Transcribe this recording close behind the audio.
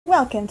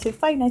Welcome to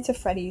Five Nights at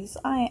Freddy's.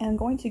 I am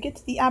going to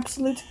get the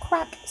absolute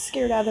crap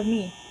scared out of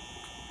me.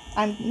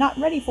 I'm not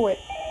ready for it.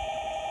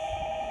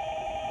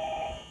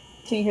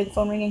 Can you hear the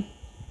phone ringing?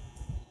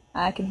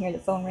 I can hear the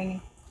phone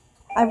ringing.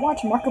 I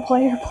watched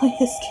Markiplier play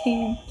this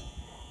game,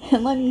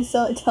 and let me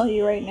tell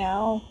you right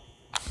now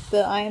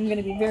that I am going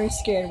to be very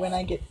scared when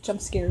I get jump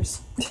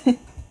scares.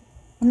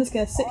 I'm just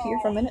going to sit here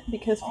for a minute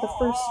because for the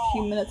first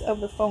few minutes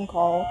of the phone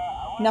call,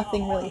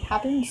 nothing really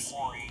happens.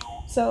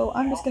 So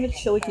I'm just gonna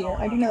chill here.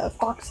 I do know that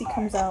Foxy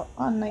comes out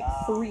on night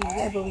 3,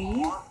 I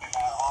believe.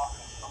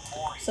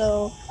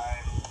 So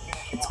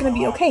it's gonna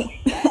be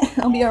okay.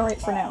 I'll be alright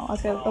for now. I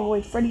was gonna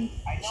avoid Freddie,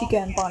 Chica,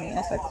 and Bonnie, and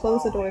I was gonna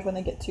close the doors when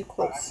they get too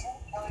close.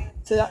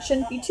 So that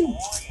shouldn't be too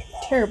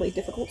terribly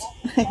difficult,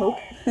 I hope.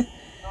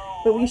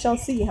 But we shall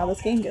see how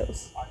this game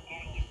goes.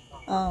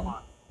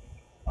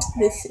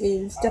 This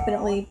is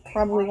definitely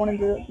probably one of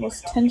the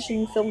most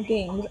tension-filled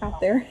games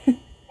out there.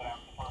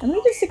 And let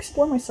me just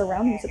explore my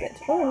surroundings a bit.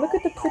 Oh, look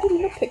at the pretty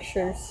little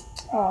pictures.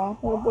 Aw,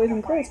 little boys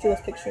and girls do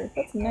this picture.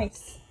 That's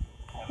nice.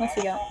 What else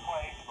we got?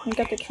 We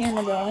got the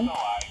camera going.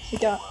 We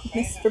got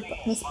Miss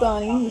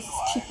Bonnie,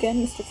 Mrs. Chica,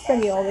 and Mr.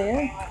 Freddie all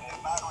there.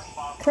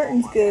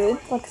 Curtain's good.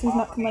 Foxy's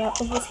not coming out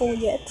of this hole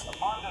yet.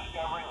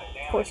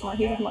 Of course not,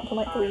 he doesn't come out till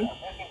night 3.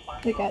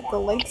 We got the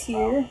lights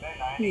here.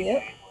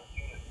 Yep.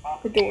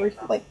 The doors,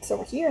 lights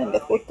over here, and we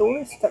got both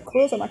doors. Got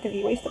closed. I'm not going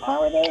to waste the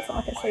power though, so I'm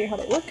not going to show you how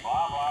they work.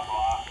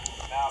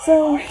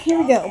 So, here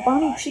we go.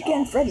 Bonnie, Chica,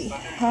 and Freddie.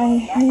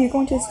 Are you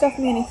going to stuff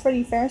me in a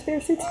Freddy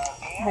Fazbear suit?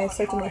 I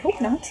certainly hope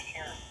not.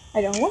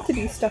 I don't want to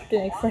be stuffed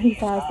in a Freddy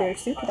Fazbear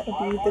suit. That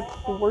would be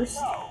the worst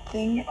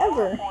thing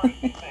ever.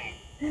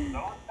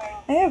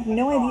 I have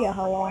no idea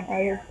how long I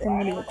am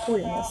going to be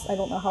recording this. I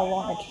don't know how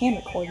long I can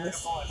record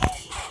this.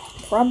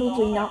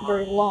 Probably not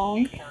very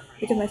long,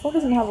 because my phone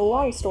doesn't have a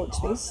lot of storage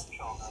space.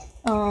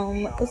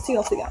 Let's see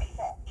what else we got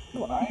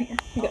going on here.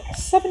 We got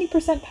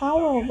 70%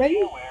 power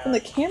already from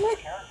the camera?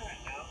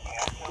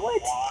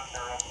 What?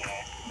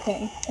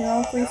 Okay, and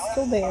all 3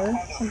 still there.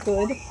 I'm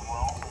good.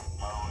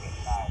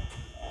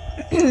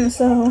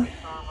 So,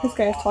 this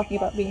guy is talking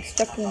about being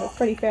stuffed in a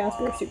Freddy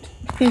Fazbear suit.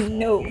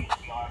 No.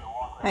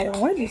 I don't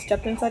want to be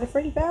stuffed inside a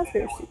Freddy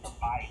Fazbear suit.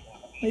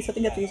 At least I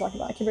think that's what he's talking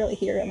about. I can barely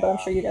hear him, but I'm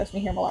sure you guys can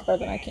hear him a lot better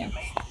than I can.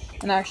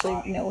 And I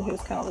actually know he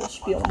was kind of a little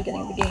spiel at the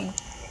beginning of the game.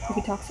 If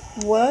he talks—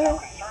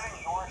 what?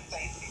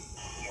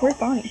 Where's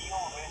Bonnie?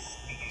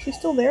 She's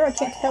still there? I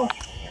can't tell.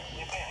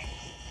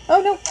 Oh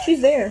no,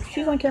 she's there.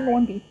 She's on camera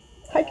 1B.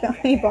 Hi,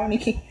 hey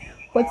Bonnie.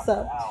 What's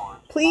up?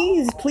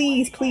 Please,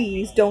 please,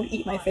 please don't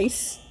eat my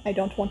face. I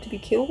don't want to be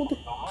killed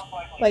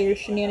by your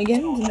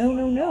shenanigans. No,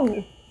 no,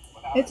 no.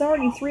 It's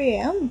already 3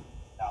 AM?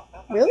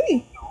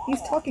 Really?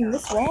 He's talking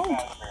this long?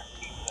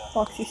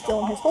 Foxy's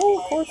still in his hole,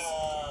 of course.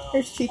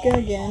 There's Chica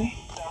again.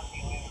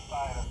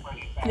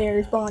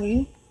 There's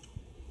Bonnie.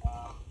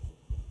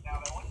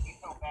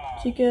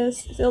 Chica's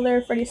still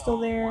there, Freddy's still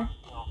there.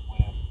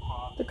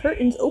 The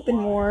curtain's open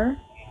more.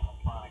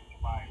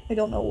 I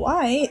don't know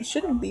why, it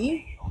shouldn't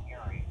be.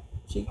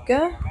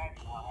 Chica.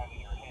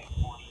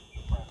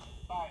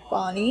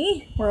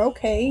 Bonnie, we're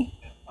okay.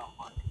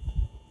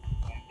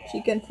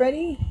 Chica and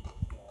Freddie.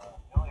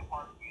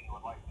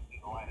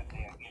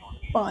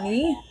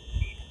 Bonnie.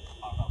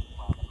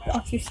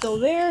 Foxy's still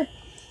there.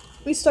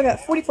 We still got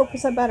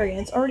 44% battery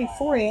and it's already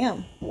 4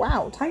 AM.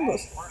 Wow, time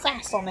goes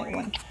fast on night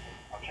 1.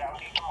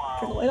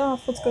 Turn the light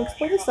off, let's go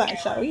explore this side,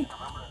 shall we?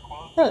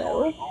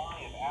 Hello.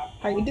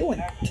 How you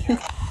doing?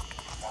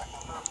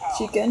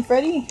 Chica and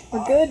Freddie,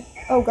 we're good?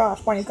 Oh gosh,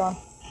 Bonnie's gone.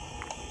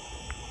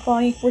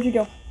 Bonnie, where'd you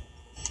go?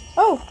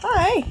 Oh,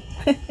 hi!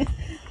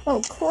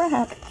 Oh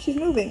crap, she's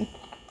moving.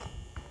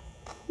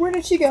 Where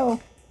did she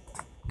go?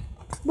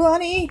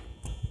 Bonnie!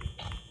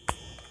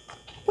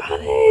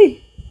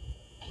 Bonnie!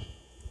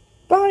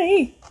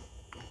 Bonnie!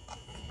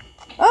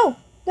 Oh,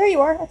 there you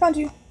are, I found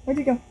you. Where'd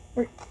you go?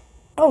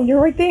 Oh, you're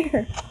right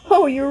there.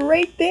 Oh, you're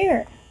right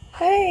there.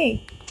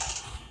 Hey!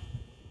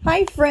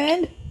 Hi,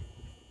 friend!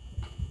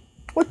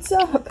 What's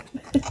up?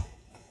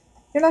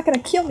 You're not gonna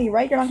kill me,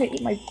 right? You're not gonna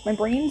eat my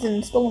brains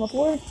and spill on the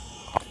floor?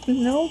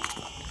 No?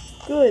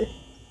 Good.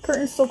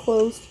 Curtain's still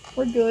closed.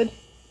 We're good.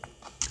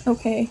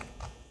 Okay.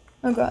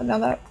 Oh god, now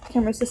that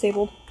camera's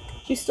disabled.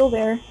 She's still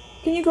there.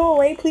 Can you go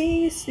away,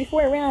 please?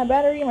 Before I ran out of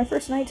battery on my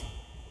first night?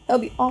 That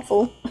would be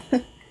awful.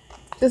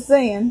 Just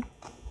saying.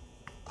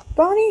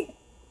 Bonnie?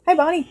 Hi,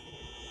 Bonnie.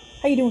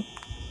 How you doing?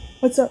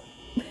 What's up?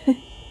 Can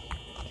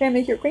I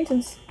make your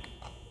acquaintance?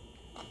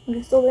 Are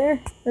they still there?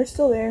 They're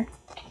still there.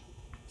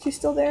 She's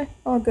still there?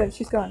 Oh good,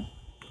 she's gone.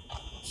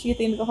 Is she at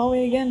the end of the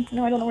hallway again?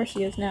 No, I don't know where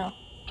she is now.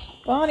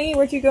 Bonnie,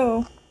 where'd you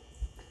go?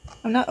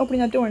 I'm not opening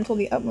that door until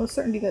the utmost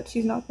certainty that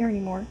she's not there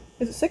anymore.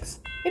 Is it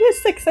 6? It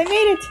is 6! I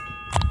made it!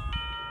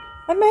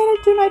 I made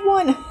it to night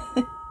 1!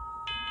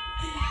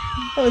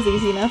 That was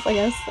easy enough, I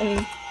guess. I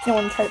mean, no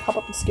one tried to pop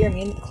up and scare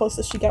me, and the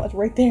closest she got was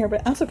right there,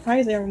 but I'm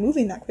surprised they were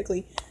moving that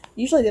quickly.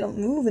 Usually they don't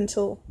move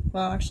until—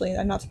 well, actually,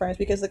 I'm not surprised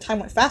because the time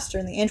went faster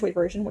in the Android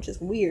version, which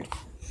is weird.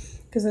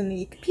 Because in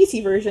the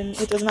PC version,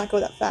 it does not go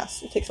that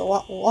fast. It takes a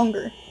lot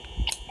longer.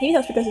 Maybe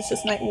that's because it's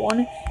just night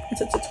 1.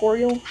 It's a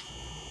tutorial.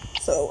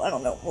 So, I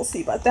don't know. We'll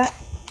see about that.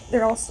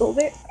 They're all still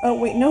there. Oh,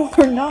 wait, no,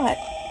 they're not.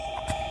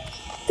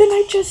 The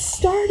night just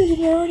started and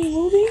you're already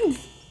moving?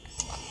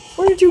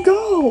 Where did you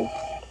go?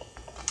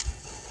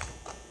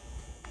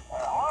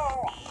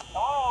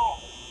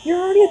 You're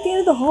already at the end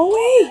of the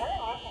hallway?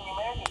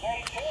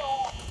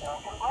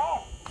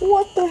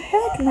 What the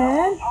heck,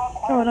 man?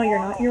 Oh, no, you're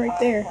not. You're right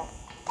there.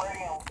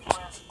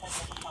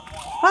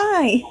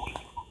 Hi!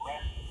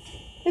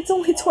 It's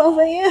only 12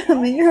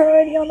 a.m. and you're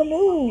already on the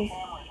move.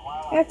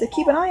 I have to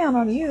keep an eye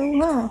on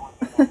you, huh?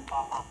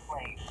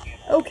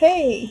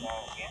 Okay.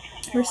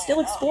 We're still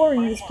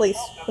exploring this place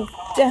of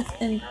death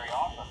and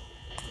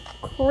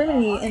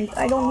criminy, and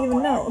I don't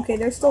even know. Okay,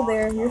 they're still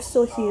there. You're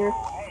still here.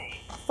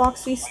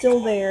 Foxy's still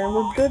there.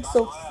 We're good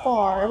so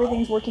far.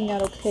 Everything's working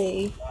out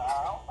okay.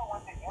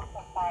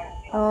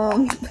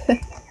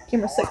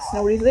 Camera 6.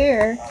 Nobody's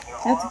there.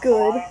 That's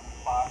good.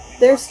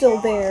 They're still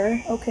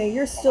there. Okay,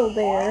 you're still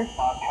there.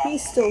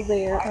 He's still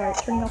there. Alright,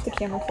 turning off the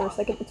camera for a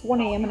second. It's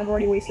 1 a.m. and I've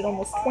already wasted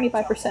almost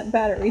 25%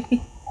 battery.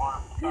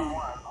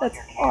 That's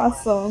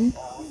awesome.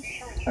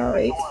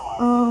 Alright,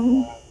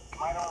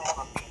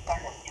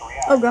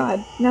 oh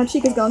god, now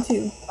Chica's gone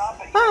too.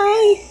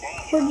 Hi!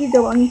 Where'd you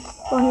go, Bonnie?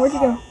 Bonnie, where'd you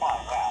go?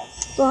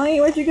 Bonnie,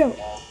 where'd you go?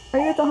 Are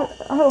you at the...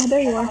 Oh, there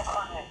you are.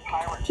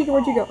 Chica,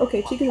 where'd you go?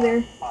 Okay, Chica's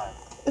there.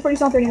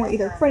 Freddie's not there anymore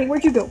either. Freddie,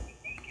 where'd you go?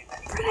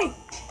 Freddie!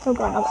 Oh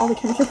god, all the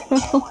cameras are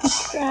going. Oh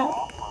crap.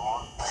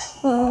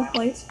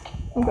 Lights.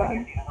 Oh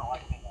god.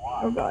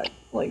 Oh god.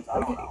 Lights.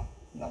 Okay.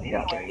 No, you're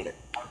not there either.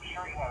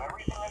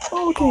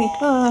 Okay,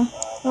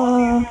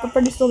 but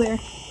Freddie's still there.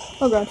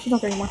 Oh god, she's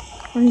not there anymore.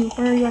 Where are you?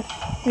 Where are you at?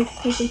 Wait,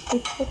 what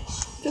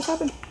just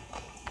happened?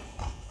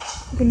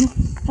 Okay, no,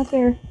 not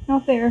there,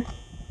 not there.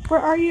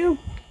 Where are you?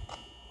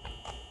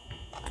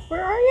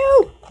 Where are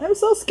you? I'm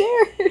so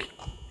scared!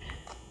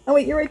 Oh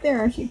wait, you're right there,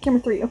 aren't you?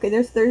 Camera 3. Okay,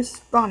 there's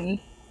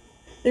Bonnie.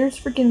 There's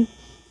freaking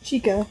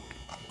Chica.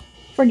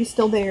 Freddie's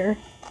still there.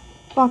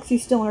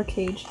 Foxy's still in her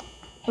cage.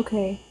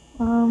 Okay,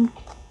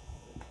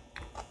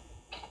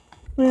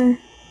 where?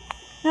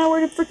 Now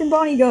where did frickin'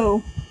 Bonnie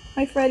go?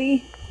 Hi,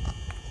 Freddie.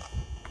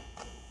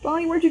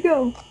 Bonnie, where'd you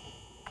go?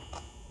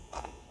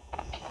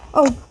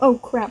 Oh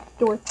crap.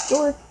 Door,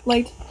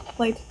 light,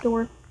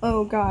 door.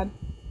 Oh god.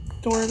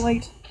 Door,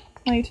 light.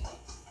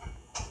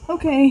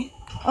 Okay.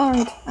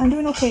 Alright, I'm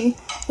doing okay.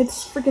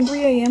 It's freaking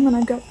 3 a.m. and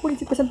I've got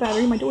 42%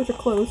 battery, my doors are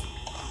closed.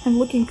 I'm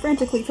looking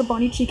frantically for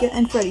Bonnie, Chica,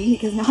 and Freddie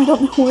because now I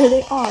don't know where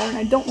they are and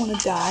I don't want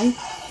to die.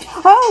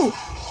 Oh!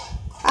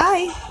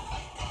 Hi!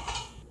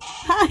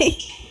 Hi!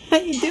 How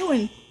you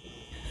doing?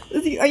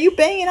 Are you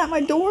banging at my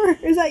door?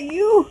 Is that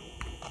you?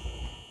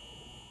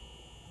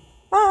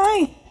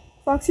 Hi!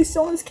 Foxy's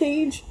still in his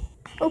cage.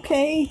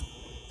 Okay.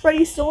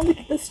 Freddie's still on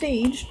the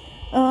stage.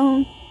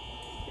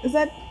 Is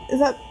that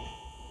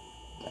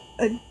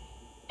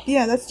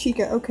yeah, that's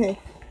Chica. Okay.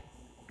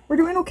 We're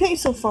doing okay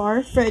so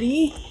far.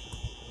 Freddie.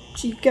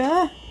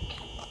 Chica.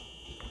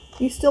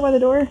 You still by the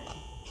door?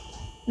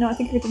 No, I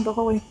think you're in the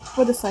hallway.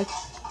 Go this side.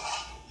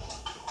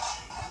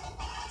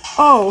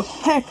 Oh,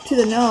 heck to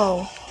the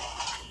no.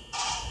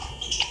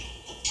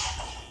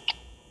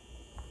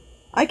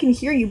 I can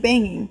hear you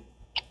banging.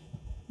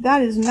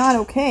 That is not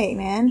okay,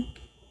 man.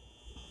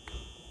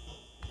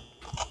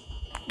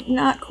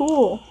 Not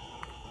cool.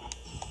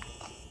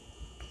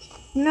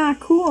 Not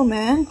cool,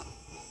 man.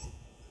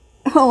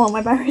 Oh,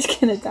 my battery's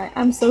gonna die.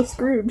 I'm so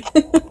screwed.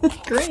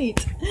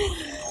 Great.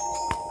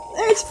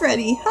 There's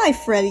Freddie. Hi,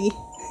 Freddie.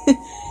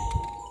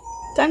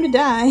 Time to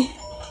die.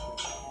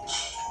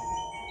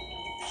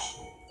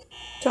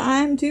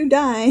 Time to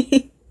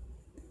die.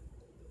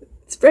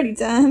 It's Freddie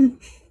time.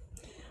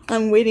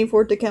 I'm waiting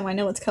for it to come. I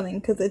know it's coming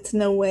because it's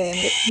no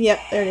way. Yep,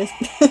 there it is.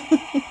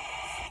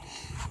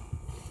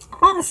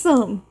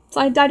 Awesome.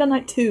 So I died on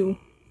night 2.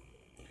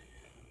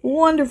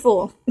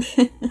 Wonderful.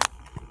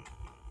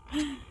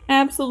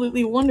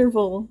 Absolutely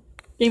wonderful.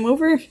 Game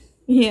over?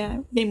 Yeah,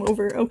 game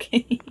over.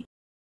 Okay.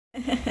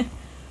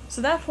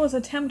 So that was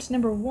attempt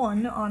number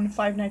 1 on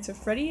Five Nights at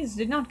Freddy's.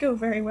 Did not go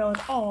very well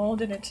at all,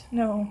 did it?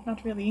 No,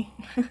 not really.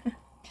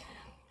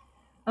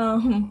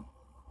 I'm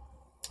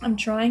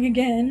trying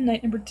again,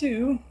 night number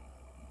 2.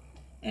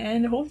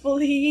 And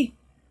hopefully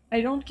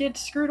I don't get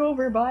screwed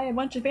over by a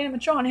bunch of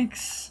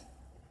animatronics.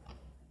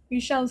 We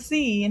shall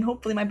see, and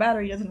hopefully my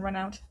battery doesn't run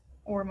out.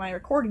 Or my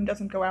recording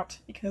doesn't go out,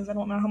 because I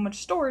don't know how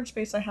much storage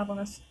space I have on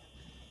this.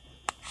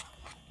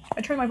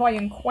 I turned my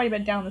volume quite a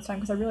bit down this time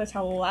because I realized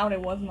how loud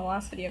it was in the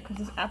last video because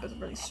this app is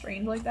really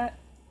strange like that.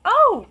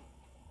 Oh!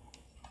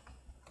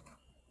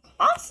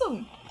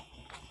 Awesome!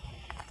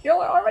 You're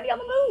already on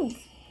the move!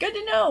 Good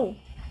to know!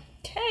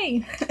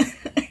 Okay!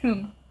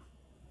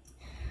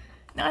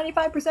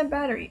 95%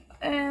 battery.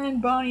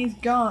 And Bonnie's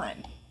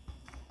gone.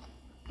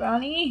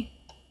 Bonnie?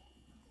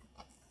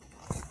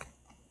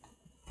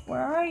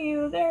 Where are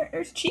you?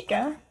 There's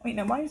Chica. Wait,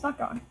 no, Bonnie's not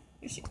gone.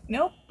 Is she?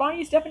 Nope,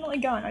 Bonnie's definitely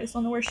gone. I just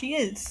don't know where she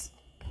is.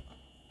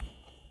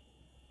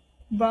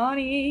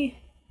 Bonnie!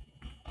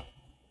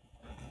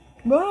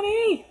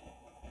 Bonnie!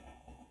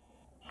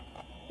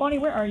 Bonnie,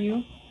 where are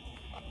you?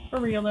 For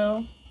real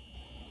though.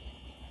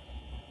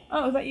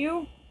 Oh, is that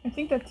you? I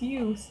think that's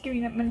you,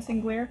 giving that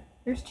menacing glare.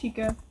 There's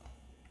Chica.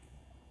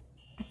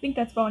 I think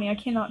that's Bonnie. I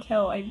cannot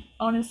tell. I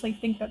honestly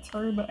think that's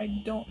her, but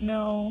I don't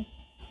know.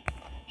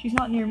 She's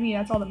not near me.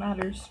 That's all that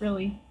matters,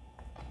 really.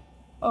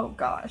 Oh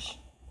gosh.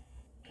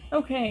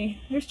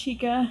 Okay, there's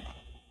Chica.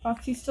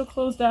 Foxy's still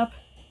closed up.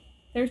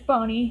 There's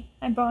Bonnie.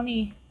 Hi,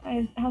 Bonnie.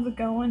 Hi, how's it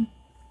going?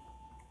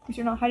 At least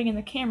you're not hiding in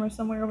the camera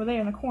somewhere over there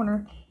in the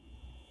corner.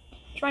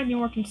 Trying to be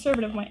more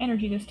conservative with my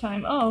energy this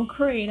time. Oh,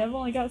 great. I've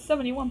only got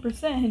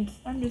 71%.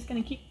 I'm just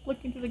gonna keep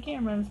looking through the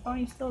cameras.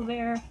 Bonnie's still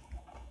there.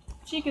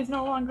 Chica's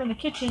no longer in the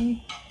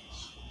kitchen.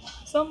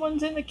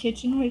 Someone's in the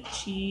kitchen with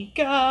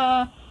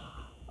Chica.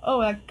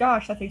 Oh,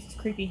 gosh, that face is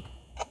creepy.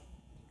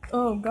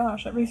 Oh,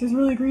 gosh, that face is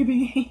really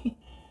creepy.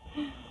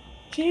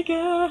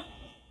 Chica!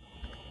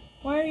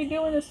 Why are you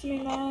doing this to me,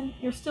 man?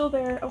 You're still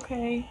there.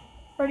 Okay.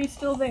 Freddie's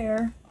still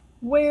there.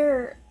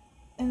 Where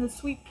in the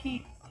Sweet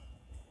Pea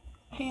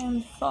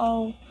Pan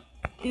Fall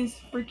is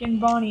freaking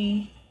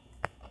Bonnie?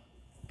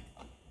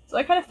 So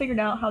I kind of figured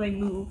out how they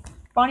move.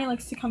 Bonnie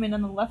likes to come in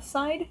on the left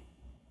side.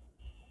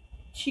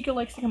 Chica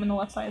likes to come in the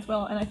left side as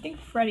well. And I think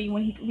Freddie,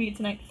 when he reads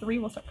Night 3,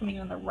 will start coming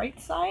in on the right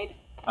side.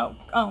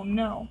 Oh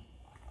no.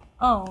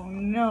 Oh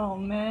no,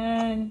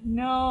 man.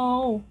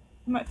 No.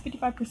 I'm at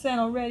 55%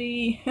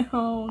 already.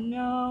 Oh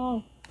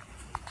no.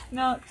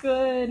 Not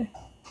good.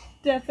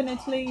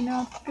 Definitely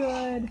not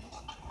good.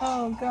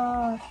 Oh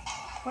gosh.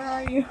 Where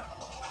are you?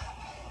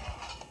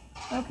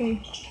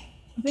 Okay.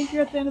 I think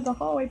you're at the end of the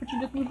hallway, but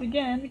you just moved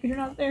again because you're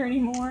not there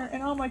anymore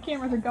and all my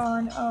cameras are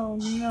gone. Oh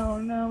no,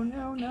 no,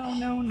 no, no,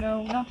 no,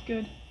 no. Not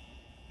good.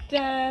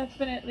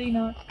 Definitely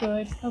not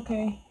good.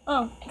 Okay.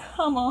 Oh,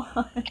 come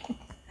on.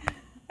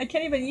 I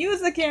can't even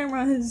use the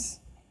cameras.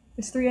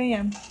 It's 3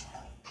 a.m.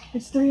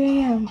 It's 3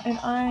 a.m. and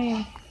I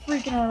am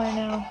freaking out right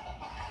now.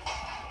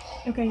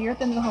 Okay, you're at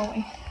the end of the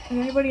hallway. Is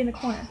there anybody in the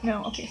corner?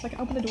 No. Okay, so I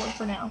can open the door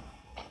for now.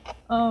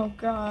 Oh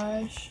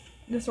gosh.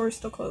 This door is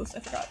still closed.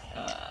 I forgot.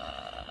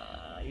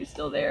 You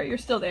still there? You're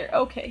still there.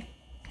 Okay.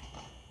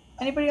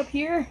 Anybody up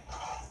here?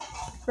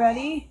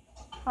 Freddie?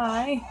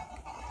 Hi.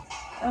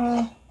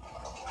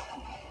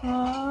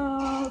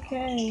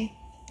 Okay.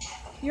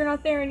 You're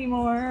not there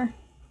anymore.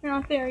 You're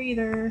not there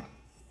either.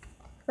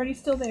 Freddie's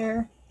still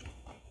there.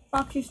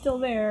 Foxy's still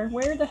there.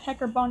 Where the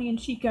heck are Bonnie and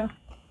Chica?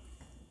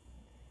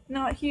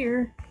 Not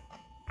here.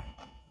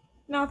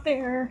 Not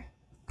there.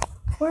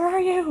 Where are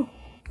you?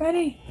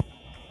 Freddie?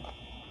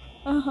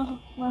 Oh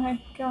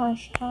my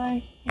gosh.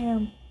 I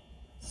am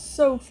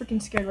so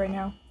freaking scared right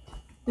now.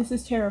 This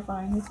is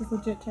terrifying. This is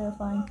legit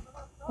terrifying.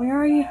 Where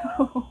are you?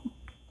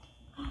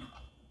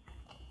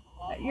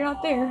 You're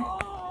not there.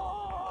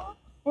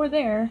 Or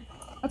there.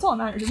 That's all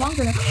that matters. As long as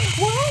you're not—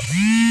 What?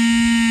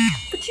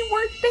 But you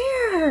weren't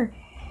there!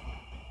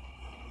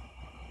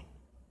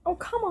 Oh,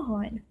 come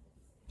on.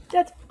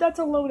 That's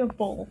a load of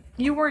bull.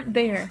 You weren't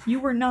there. You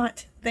were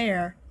not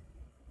there.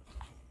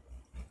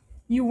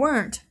 You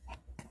weren't.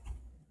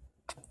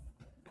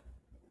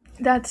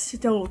 That's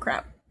total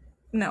crap.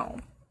 No.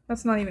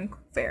 That's not even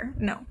fair.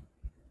 No.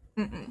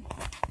 Mm-mm.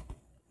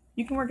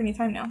 You can work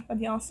anytime now. That'd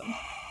be awesome.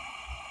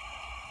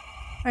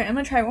 Alright, I'm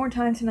gonna try it one more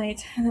time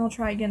tonight, and then I'll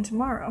try again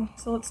tomorrow.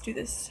 So let's do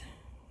this.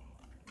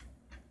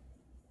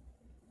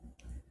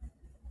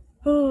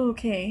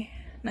 Okay.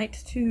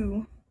 Night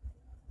 2.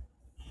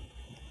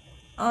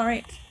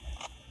 Alright.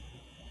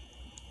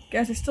 You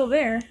guys are still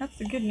there. That's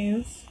the good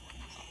news.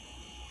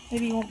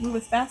 Maybe you won't move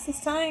as fast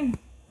this time.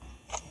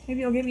 Maybe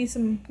you'll give me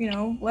some, you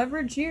know,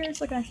 leverage here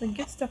so I can actually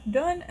get stuff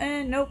done.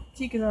 And nope,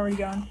 Chica's already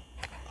gone.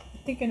 I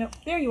think I know.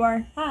 There you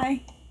are.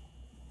 Hi.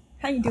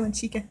 How you doing,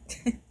 Chica?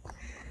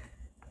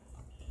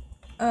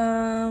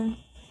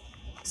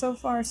 So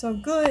far so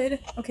good.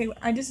 Okay,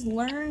 I just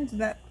learned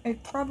that I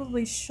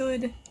probably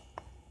should,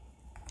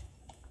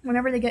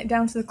 whenever they get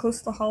down to the close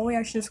to the hallway,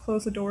 I should just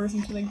close the doors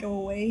until they go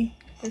away.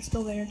 They're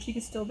still there.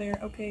 Chica's still there.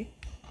 Okay.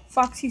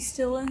 Foxy's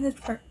still in his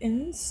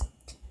curtains.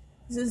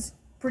 This is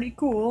pretty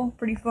cool.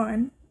 Pretty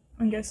fun,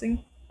 I'm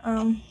guessing.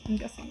 I'm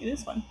guessing it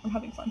is fun. I'm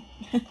having fun.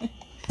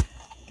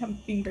 I'm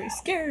being very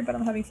scared, but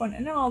I'm having fun.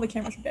 And now all the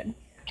cameras are dead.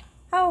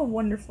 How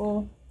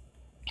wonderful.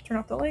 Turn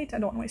off the light. I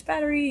don't want to waste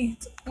battery.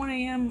 It's 1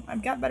 a.m.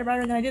 I've got better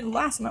battery than I did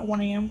last time at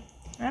 1 a.m.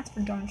 That's for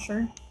darn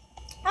sure.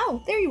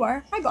 Oh, there you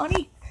are. Hi,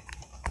 Bonnie.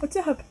 What's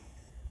up?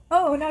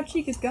 Oh, now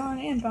Chica's gone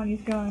and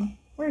Bonnie's gone.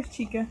 Where's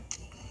Chica?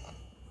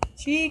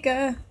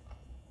 Chica!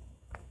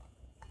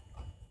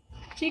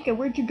 Chica,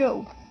 where'd you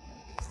go?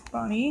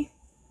 Bonnie?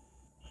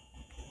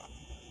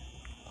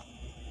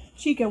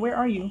 Chica, where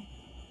are you?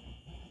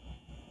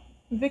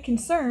 I'm a bit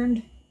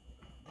concerned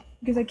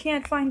because I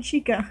can't find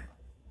Chica.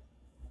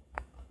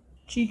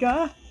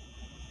 Chica?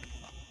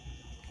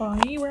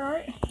 Bonnie, where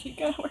are you?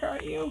 Chica, where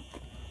are you?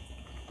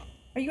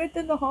 Are you at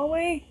the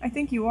hallway? I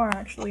think you are,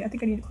 actually. I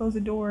think I need to close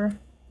the door.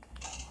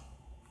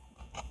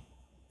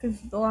 Because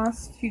the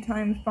last few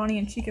times Bonnie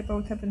and Chica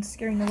both have been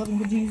scaring the living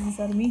bejesus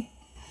out of me.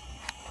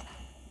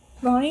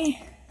 Bonnie?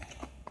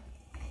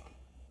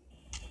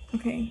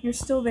 Okay, you're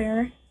still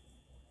there.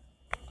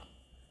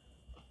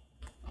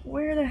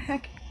 Where the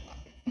heck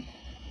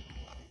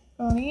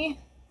Bonnie.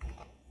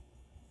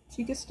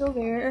 Chica's still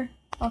there.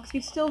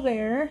 Foxy's still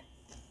there.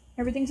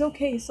 Everything's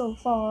okay so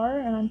far,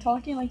 and I'm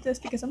talking like this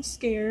because I'm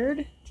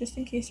scared, just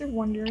in case you're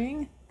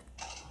wondering.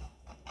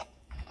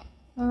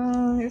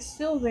 You're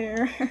still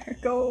there.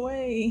 Go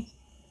away.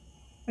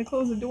 I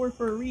closed the door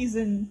for a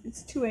reason.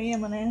 It's 2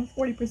 AM and I have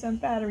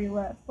 40% battery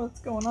left. What's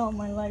going on in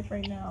my life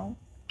right now?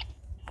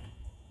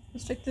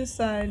 Let's check this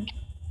side.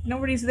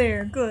 Nobody's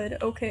there.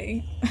 Good.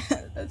 Okay.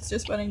 That's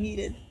just what I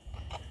needed.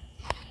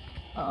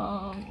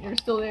 You're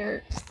still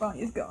there.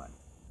 Bonnie's gone.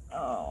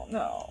 Oh,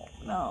 no.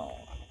 No.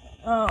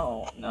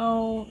 No.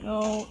 No.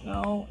 No.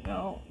 No.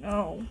 No.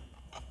 No.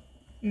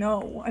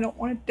 No. I don't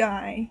want to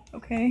die.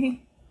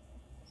 Okay?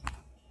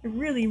 I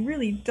really,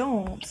 really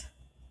don't.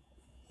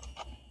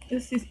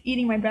 This is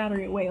eating my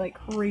battery away like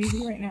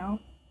crazy right now.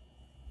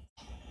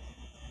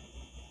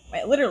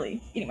 Wait,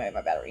 literally eating my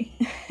battery.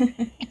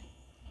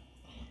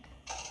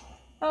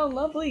 Oh,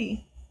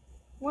 lovely.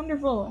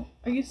 Wonderful.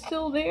 Are you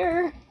still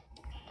there?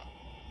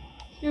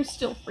 You're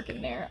still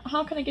freaking there.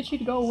 How can I get you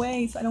to go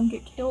away so I don't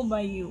get killed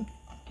by you?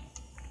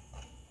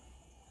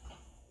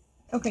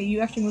 Okay,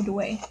 you actually moved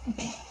away.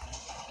 Okay.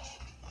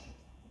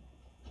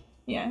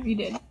 Yeah, you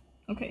did.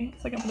 Okay,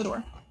 let's look up the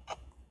door.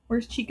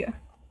 Where's Chica?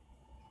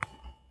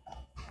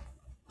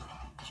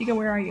 Chica,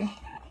 where are you?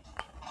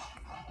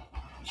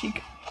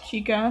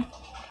 Chica.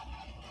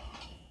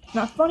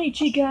 Not funny,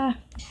 Chica!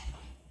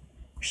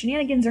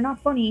 Shenanigans are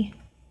not funny.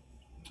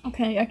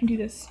 Okay, I can do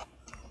this.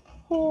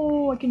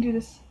 Oh, I can do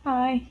this.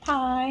 Hi,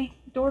 hi.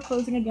 Door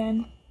closing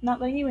again. Not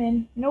letting you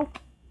in. Nope.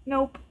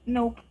 Nope.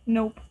 Nope.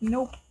 Nope.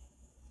 Nope.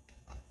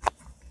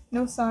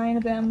 No sign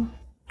of them.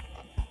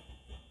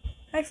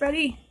 Hi,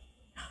 Freddie.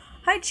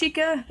 Hi,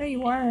 Chica. There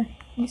you are. Are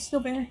you still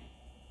there?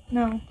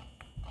 No.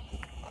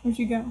 Where'd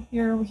you go?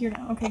 You're over here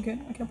now. Okay, good.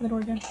 I can open the door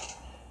again.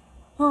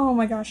 Oh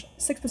my gosh.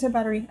 6%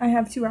 battery. I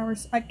have 2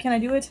 hours. Can I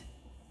do it?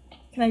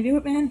 Can I do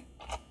it, man?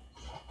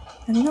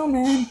 I don't know,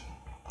 man.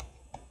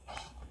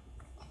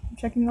 I'm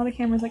checking all the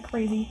cameras like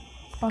crazy.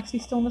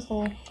 Foxy's still in this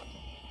hole.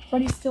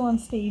 Freddie's still on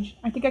stage.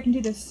 I think I can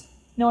do this.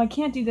 No, I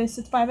can't do this.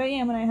 It's 5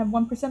 AM and I have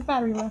 1%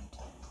 battery left.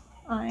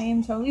 I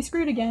am totally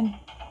screwed again.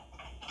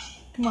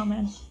 Come on,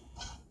 man.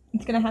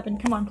 It's gonna happen.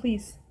 Come on,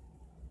 please.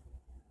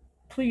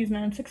 Please,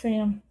 man. 6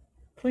 AM.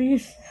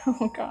 Please.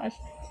 Oh, gosh.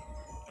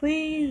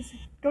 Please.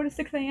 Go to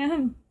 6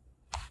 AM.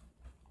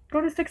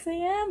 Go to 6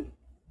 AM.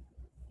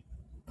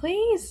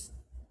 Please.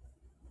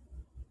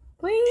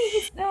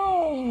 Please.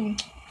 No.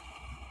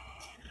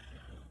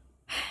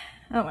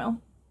 Oh,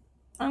 well.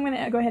 I'm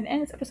gonna go ahead and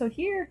end this episode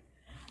here.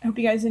 I hope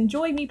you guys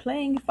enjoyed me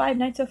playing Five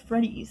Nights at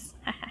Freddy's.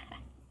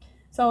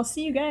 So I'll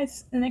see you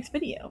guys in the next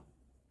video.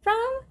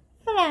 From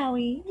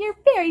Flowey, your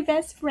very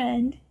best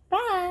friend.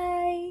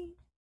 Bye!